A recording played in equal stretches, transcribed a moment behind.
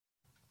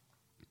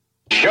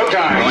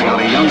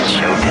Showtime! It's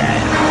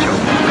showtime. Joe,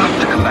 got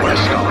to come back to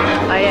Star.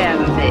 I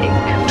am big.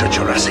 To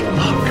Jurassic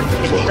Park.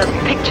 It's the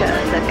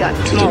pictures that got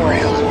small.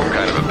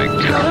 Kind of a big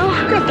deal.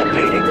 Get the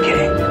painting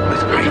king.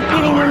 With great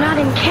Repeating, we're not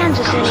in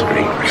Kansas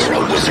anymore.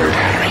 hero wizard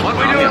Harry. What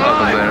we doing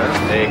live?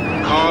 They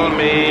call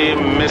me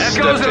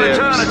Mr. Echoes of Tibbs.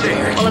 eternity.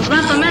 Well, it's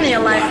not the many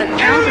of life that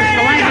counts, it's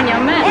the life in your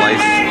men. Life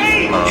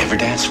Ever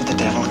dance with the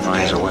devil in the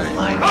finds bed? a way.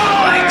 Like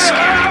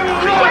scary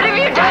movie. What have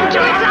you done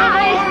to its eyes?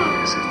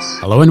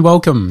 Hello and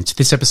welcome to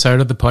this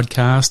episode of the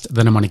podcast,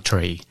 The Mnemonic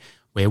Tree,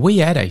 where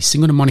we add a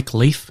single mnemonic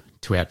leaf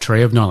to our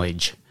tree of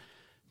knowledge.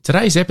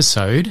 Today's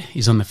episode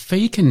is on the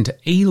fecund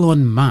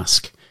Elon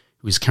Musk,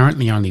 who is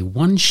currently only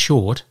one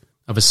short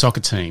of a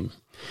soccer team.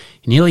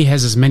 He nearly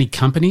has as many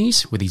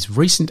companies, with his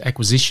recent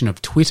acquisition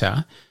of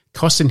Twitter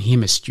costing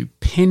him a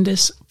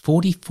stupendous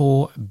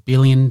 $44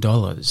 billion.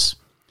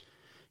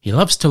 He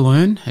loves to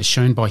learn, as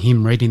shown by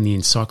him reading the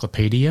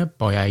encyclopedia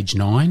by age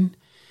 9.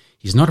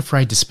 He's not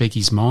afraid to speak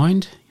his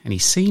mind, and he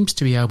seems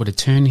to be able to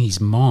turn his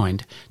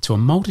mind to a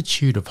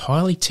multitude of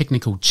highly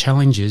technical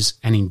challenges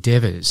and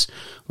endeavours,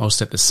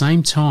 whilst at the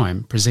same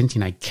time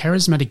presenting a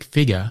charismatic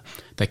figure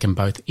that can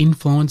both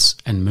influence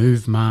and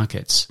move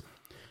markets.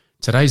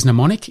 Today's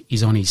mnemonic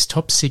is on his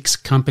top 6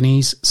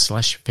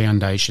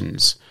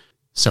 companies/foundations.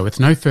 So with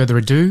no further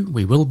ado,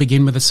 we will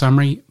begin with a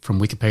summary from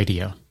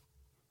Wikipedia.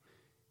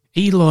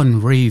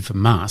 Elon Reeve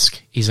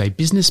Musk is a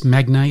business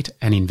magnate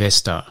and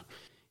investor.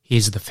 He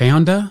is the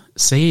founder,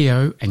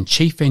 CEO and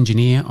chief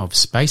engineer of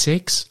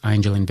SpaceX,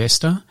 angel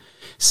investor,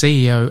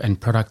 CEO and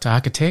product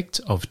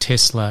architect of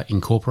Tesla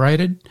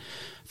Incorporated,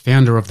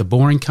 founder of The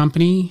Boring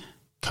Company,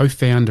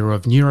 co-founder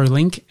of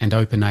Neuralink and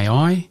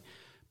OpenAI,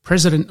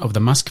 president of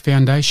the Musk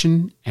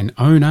Foundation, and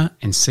owner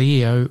and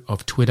CEO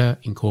of Twitter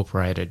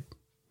Incorporated.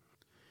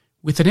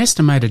 With an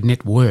estimated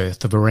net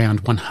worth of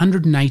around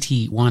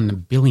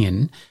 $181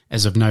 billion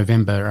as of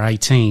November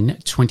 18,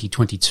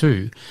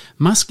 2022,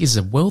 Musk is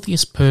the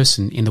wealthiest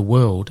person in the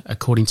world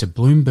according to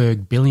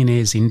Bloomberg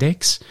Billionaires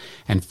Index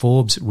and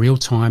Forbes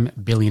Real-Time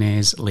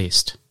Billionaires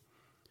list.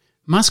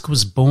 Musk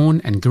was born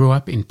and grew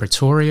up in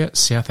Pretoria,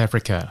 South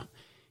Africa.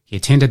 He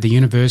attended the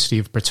University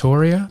of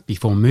Pretoria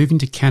before moving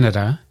to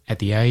Canada at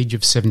the age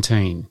of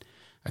 17,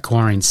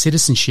 acquiring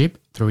citizenship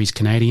through his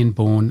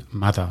Canadian-born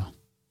mother.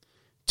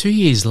 2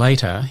 years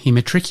later, he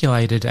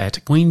matriculated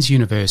at Queen's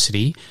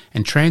University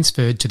and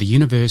transferred to the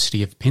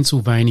University of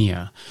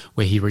Pennsylvania,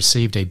 where he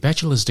received a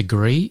bachelor's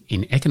degree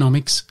in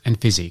economics and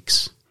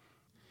physics.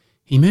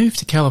 He moved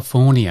to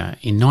California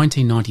in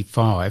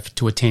 1995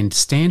 to attend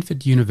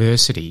Stanford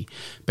University,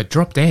 but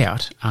dropped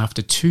out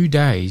after 2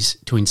 days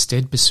to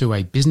instead pursue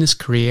a business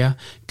career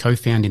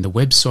co-founding the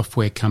web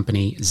software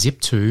company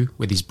Zip2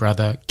 with his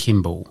brother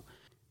Kimball.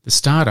 The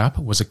startup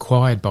was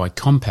acquired by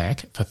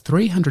Compaq for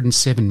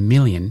 $307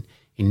 million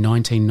in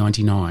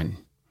 1999.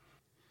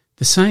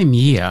 The same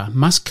year,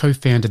 Musk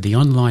co-founded the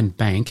online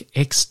bank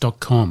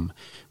X.com,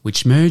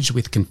 which merged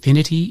with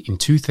Confinity in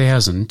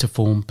 2000 to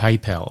form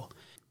PayPal.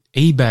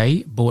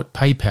 eBay bought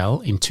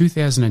PayPal in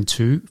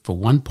 2002 for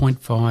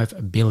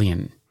 $1.5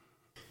 billion.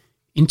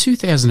 In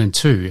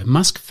 2002,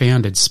 Musk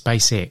founded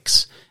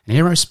SpaceX, an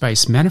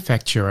aerospace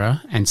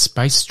manufacturer and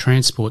space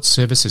transport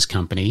services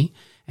company,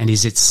 and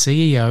is its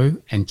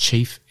CEO and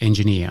chief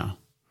engineer.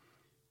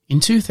 In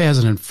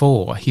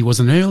 2004, he was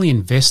an early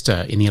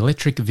investor in the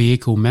electric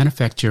vehicle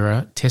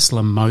manufacturer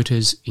Tesla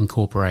Motors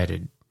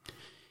Incorporated.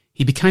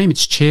 He became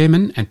its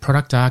chairman and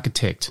product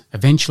architect,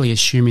 eventually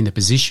assuming the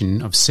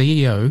position of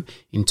CEO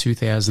in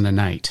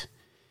 2008.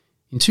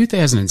 In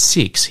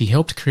 2006, he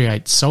helped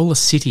create Solar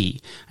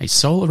City, a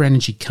solar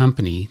energy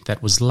company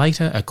that was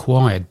later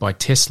acquired by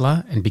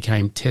Tesla and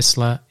became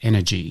Tesla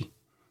Energy.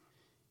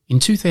 In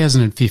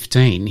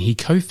 2015, he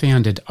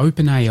co-founded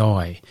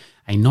OpenAI,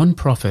 a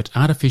non-profit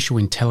artificial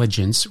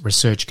intelligence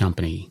research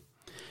company.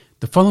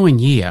 The following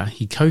year,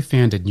 he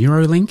co-founded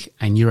Neuralink,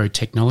 a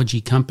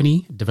neurotechnology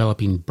company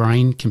developing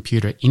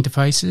brain-computer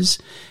interfaces,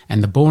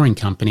 and The Boring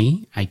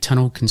Company, a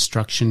tunnel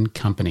construction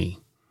company.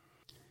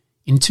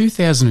 In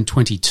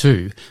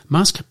 2022,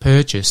 Musk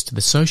purchased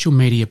the social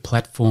media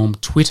platform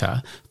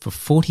Twitter for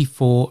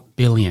 $44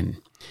 billion.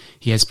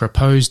 He has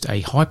proposed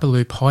a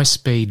Hyperloop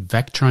high-speed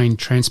vac train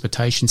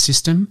transportation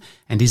system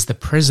and is the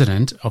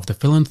president of the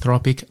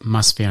philanthropic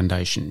Musk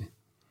Foundation.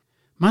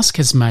 Musk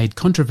has made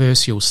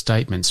controversial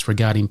statements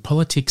regarding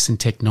politics and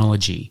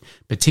technology,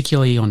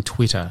 particularly on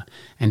Twitter,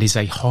 and is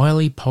a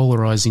highly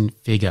polarizing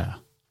figure.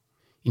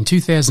 In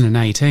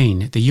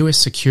 2018, the US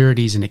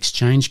Securities and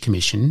Exchange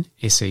Commission,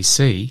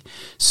 SEC,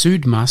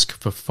 sued Musk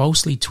for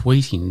falsely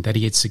tweeting that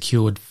he had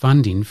secured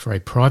funding for a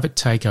private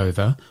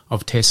takeover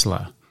of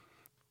Tesla.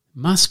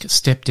 Musk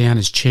stepped down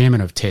as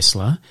chairman of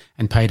Tesla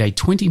and paid a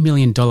 $20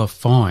 million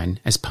fine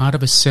as part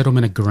of a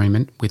settlement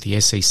agreement with the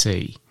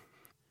SEC.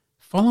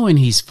 Following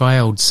his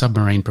failed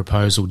submarine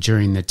proposal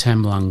during the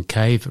Tamlung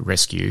cave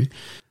rescue,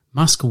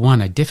 Musk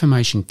won a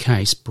defamation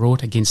case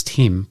brought against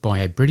him by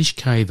a British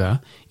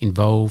caver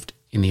involved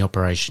in the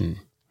operation.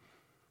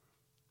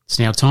 It's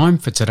now time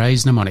for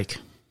today's mnemonic.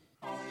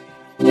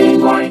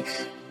 Mnemonic.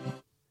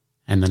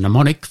 And the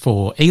mnemonic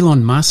for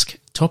Elon Musk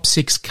top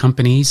 6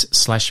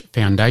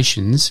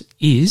 companies/foundations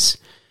is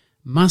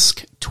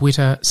Musk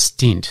Twitter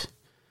stint.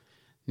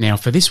 Now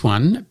for this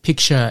one,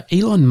 picture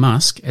Elon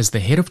Musk as the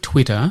head of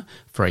Twitter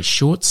for a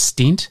short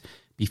stint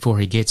before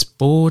he gets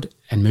bored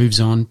and moves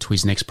on to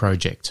his next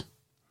project.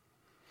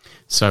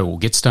 So we'll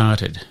get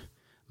started.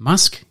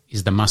 Musk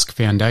is the Musk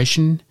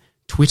Foundation,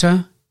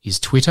 Twitter is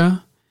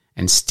Twitter,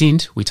 and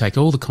stint, we take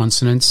all the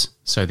consonants,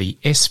 so the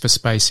S for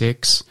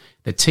SpaceX,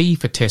 the T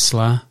for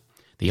Tesla,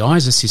 the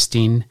I's assist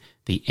in,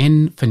 the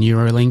N for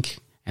Neuralink,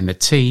 and the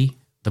T,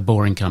 the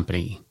Boring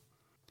Company.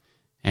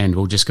 And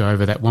we'll just go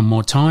over that one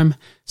more time.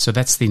 So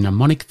that's the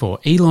mnemonic for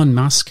Elon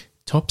Musk,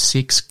 top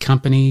 6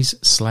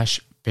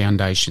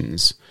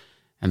 companies/foundations.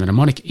 And the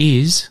mnemonic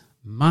is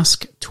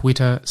Musk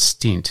Twitter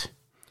stint.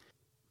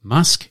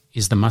 Musk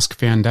is the Musk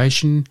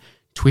Foundation,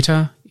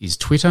 Twitter is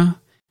Twitter,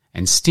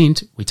 and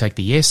stint, we take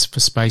the S for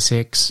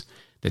SpaceX,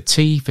 the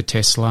T for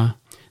Tesla,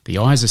 the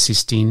I's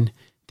assist in,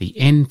 the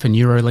N for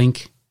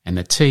Neuralink, and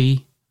the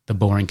T, the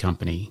Boring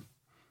Company.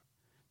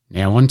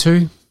 Now on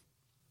to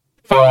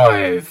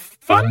 5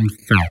 fun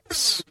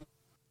facts.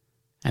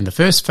 And the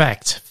first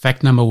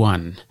fact number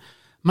 1.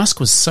 Musk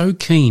was so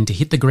keen to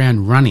hit the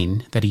ground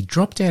running that he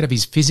dropped out of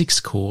his physics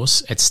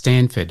course at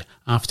Stanford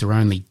after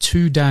only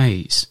 2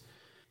 days.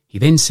 He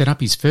then set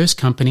up his first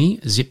company,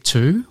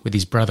 Zip2, with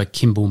his brother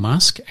Kimball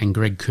Musk and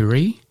Greg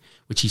Kouri,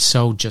 which he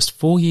sold just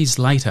 4 years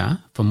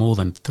later for more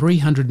than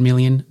 $300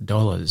 million.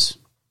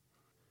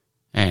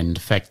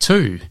 And fact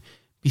 2,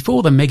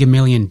 before the Mega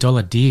Million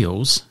Dollar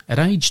deals, at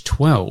age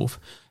 12,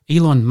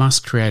 Elon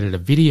Musk created a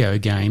video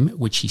game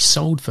which he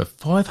sold for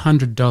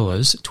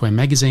 $500 to a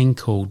magazine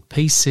called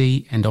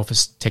PC and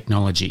Office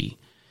Technology.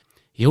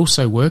 He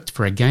also worked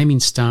for a gaming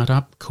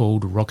startup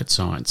called Rocket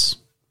Science.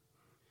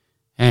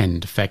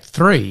 And fact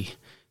 3,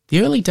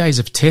 the early days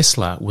of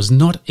Tesla was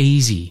not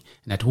easy,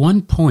 and at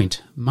one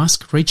point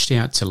Musk reached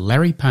out to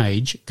Larry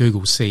Page,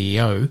 Google's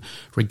CEO,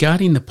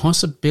 regarding the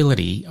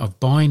possibility of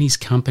buying his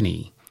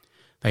company.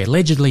 They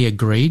allegedly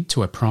agreed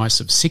to a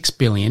price of $6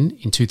 billion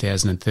in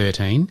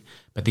 2013,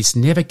 but this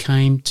never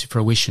came to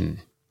fruition.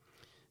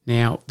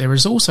 Now, there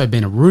has also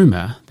been a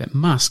rumour that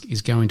Musk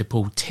is going to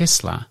pull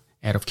Tesla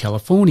out of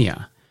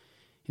California.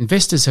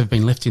 Investors have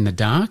been left in the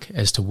dark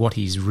as to what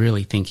he's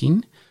really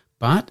thinking,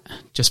 but,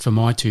 just for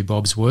my 2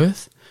 bobs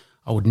worth,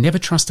 I would never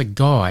trust a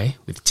guy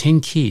with 10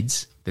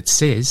 kids that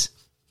says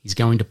he's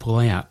going to pull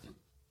out.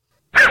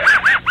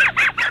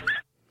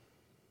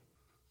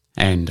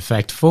 And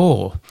fact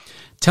 4.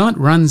 Talent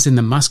runs in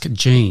the Musk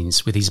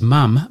genes, with his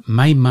mum,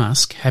 Mae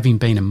Musk, having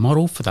been a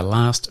model for the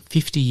last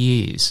 50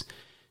 years.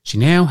 She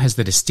now has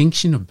the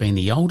distinction of being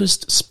the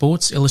oldest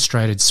Sports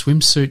Illustrated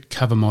swimsuit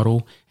cover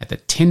model at the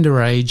tender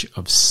age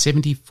of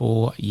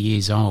 74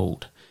 years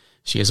old.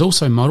 She has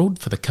also modelled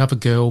for the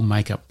CoverGirl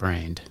makeup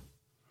brand.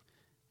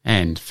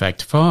 And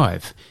fact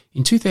 5.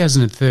 In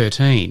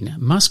 2013,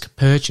 Musk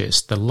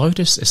purchased the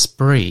Lotus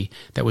Esprit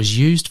that was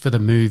used for the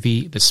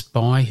movie The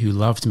Spy Who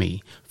Loved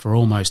Me for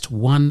almost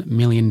 $1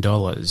 million.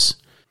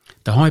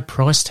 The high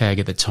price tag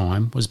at the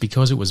time was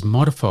because it was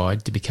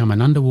modified to become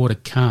an underwater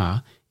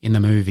car in the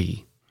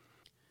movie.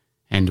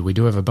 And we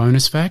do have a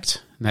bonus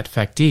fact, and that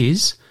fact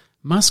is,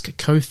 Musk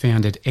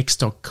co-founded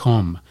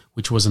X.com,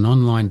 which was an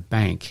online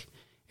bank.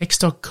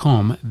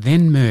 X.com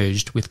then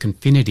merged with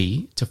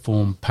Confinity to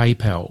form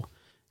PayPal,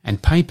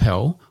 and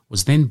PayPal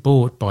was then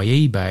bought by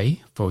eBay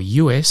for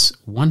US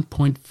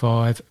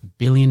 $1.5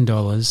 billion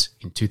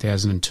in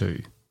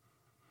 2002.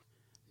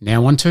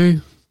 Now on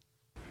to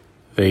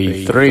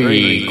The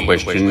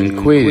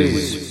 3-question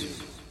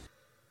quiz.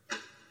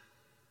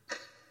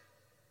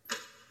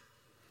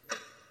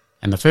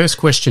 And the first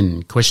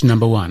question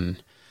number 1.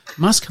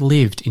 Musk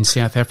lived in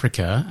South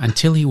Africa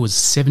until he was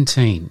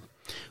 17.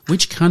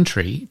 Which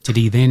country did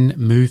he then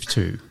move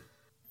to?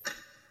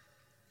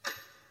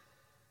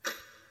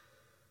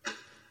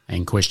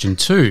 And question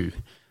 2.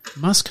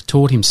 Musk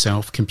taught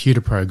himself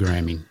computer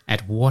programming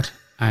at what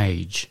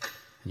age?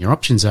 And your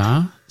options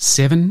are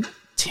 7,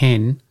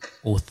 10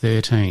 or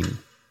 13.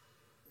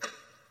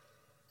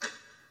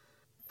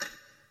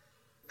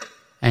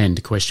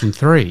 And question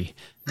 3.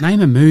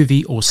 Name a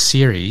movie or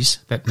series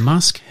that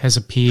Musk has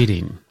appeared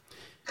in.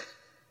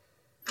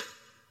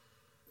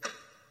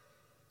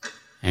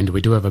 And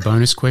we do have a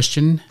bonus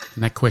question,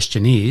 and that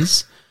question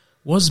is,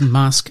 was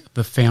Musk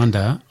the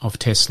founder of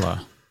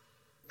Tesla?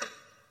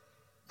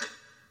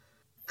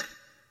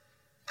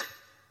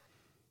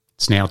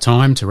 It's now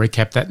time to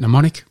recap that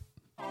mnemonic.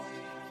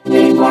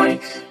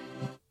 Mnemonic.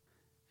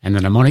 And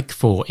the mnemonic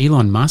for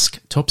Elon Musk,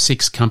 top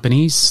 6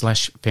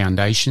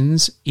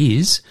 companies/foundations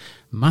is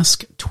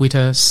Musk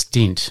Twitter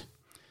stint.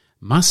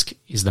 Musk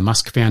is the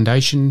Musk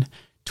Foundation,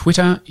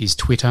 Twitter is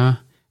Twitter,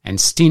 and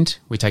stint,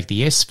 we take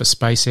the S for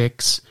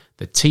SpaceX,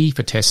 the T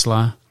for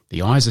Tesla,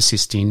 the I's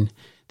assist in,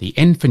 the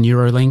N for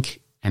Neuralink,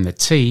 and the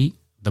T,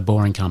 the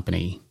Boring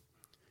Company.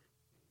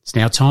 It's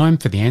now time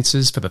for the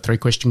answers for the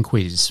 3-question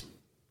quiz.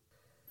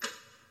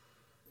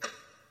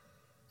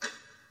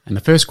 And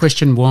the first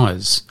question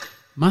was,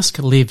 Musk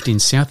lived in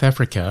South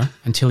Africa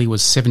until he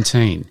was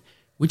 17.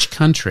 Which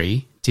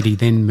country did he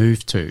then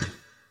move to?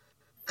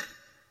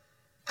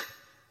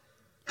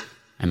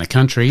 And the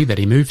country that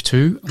he moved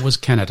to was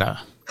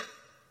Canada.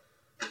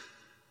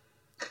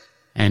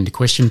 And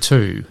question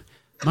 2.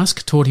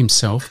 Musk taught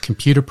himself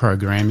computer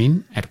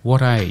programming at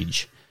what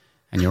age?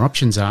 And your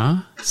options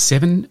are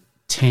 7,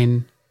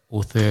 10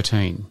 or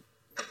 13.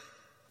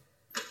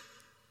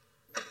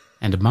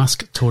 And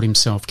Musk taught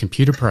himself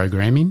computer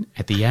programming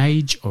at the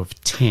age of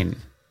 10.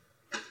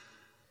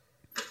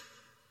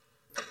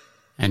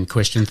 And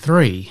question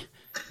 3.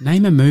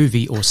 Name a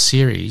movie or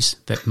series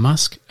that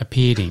Musk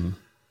appeared in.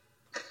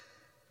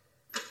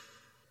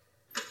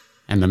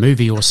 And the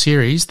movie or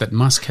series that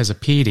Musk has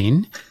appeared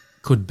in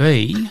could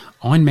be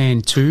Iron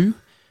Man 2,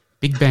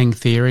 Big Bang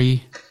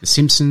Theory, The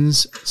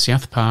Simpsons,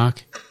 South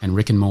Park, and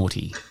Rick and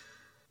Morty.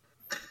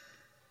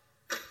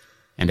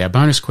 And our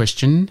bonus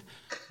question,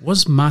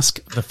 was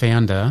Musk the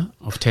founder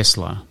of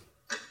Tesla?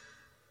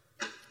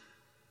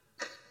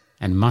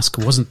 And Musk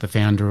wasn't the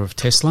founder of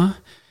Tesla.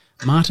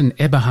 Martin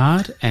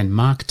Eberhard and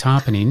Mark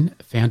Tarpenning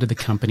founded the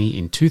company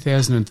in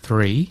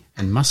 2003,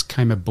 and Musk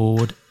came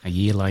aboard a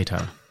year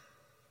later.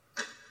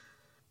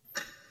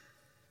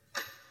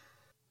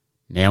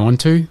 Now on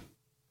to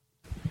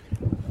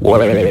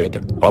Word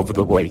of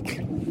the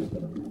week.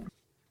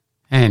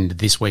 And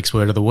this week's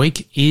word of the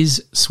week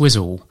is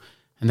swizzle,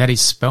 and that is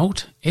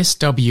spelt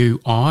S-W-I-Z-Z-L-E.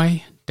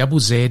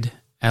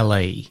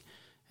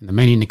 And the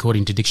meaning,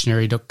 according to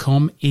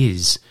dictionary.com,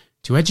 is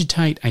to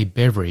agitate a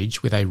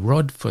beverage with a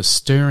rod for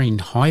stirring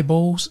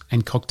highballs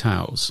and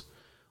cocktails,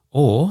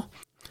 or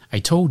a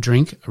tall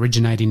drink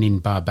originating in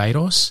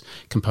Barbados,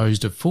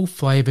 composed of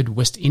full-flavoured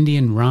West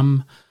Indian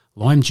rum,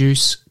 lime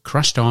juice,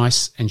 crushed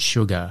ice and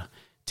sugar,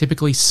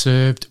 typically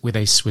served with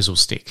a swizzle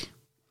stick.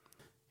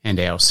 And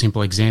our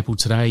simple example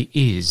today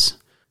is,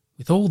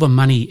 with all the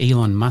money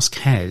Elon Musk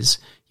has,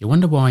 you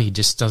wonder why he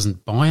just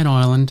doesn't buy an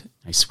island,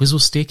 a swizzle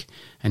stick,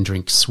 and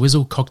drink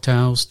swizzle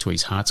cocktails to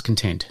his heart's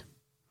content.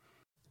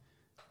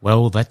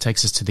 Well, that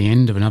takes us to the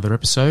end of another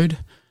episode.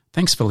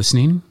 Thanks for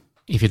listening.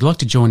 If you'd like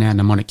to join our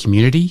mnemonic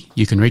community,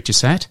 you can reach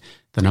us at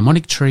the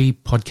Mnemonic Tree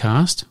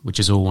Podcast, which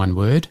is all one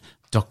word,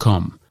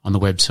 .com on the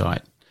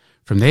website.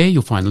 From there,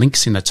 you'll find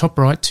links in the top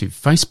right to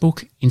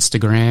Facebook,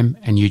 Instagram,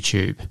 and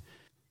YouTube.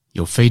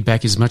 Your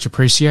feedback is much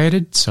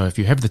appreciated, so if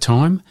you have the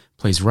time,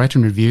 please rate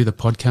and review the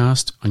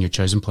podcast on your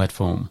chosen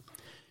platform.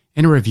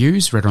 Any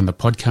reviews read on the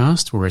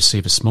podcast will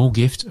receive a small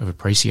gift of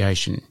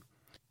appreciation.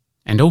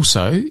 And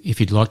also, if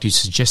you'd like to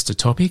suggest a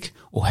topic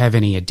or have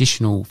any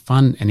additional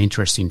fun and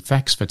interesting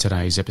facts for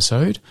today's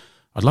episode,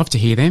 I'd love to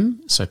hear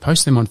them, so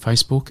post them on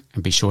Facebook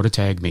and be sure to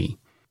tag me.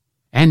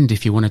 And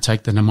if you want to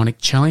take the Mnemonic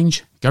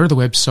Challenge, go to the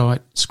website,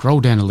 scroll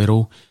down a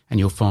little, and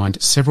you'll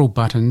find several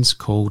buttons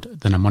called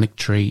the Mnemonic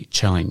Tree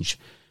Challenge.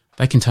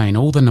 They contain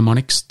all the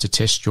mnemonics to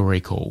test your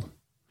recall.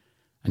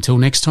 Until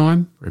next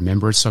time,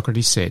 remember as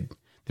Socrates said,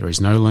 there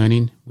is no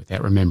learning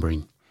without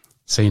remembering.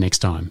 See you next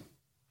time.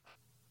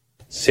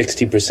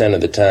 60%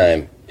 of the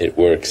time, it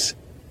works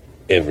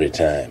every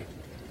time.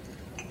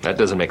 That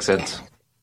doesn't make sense.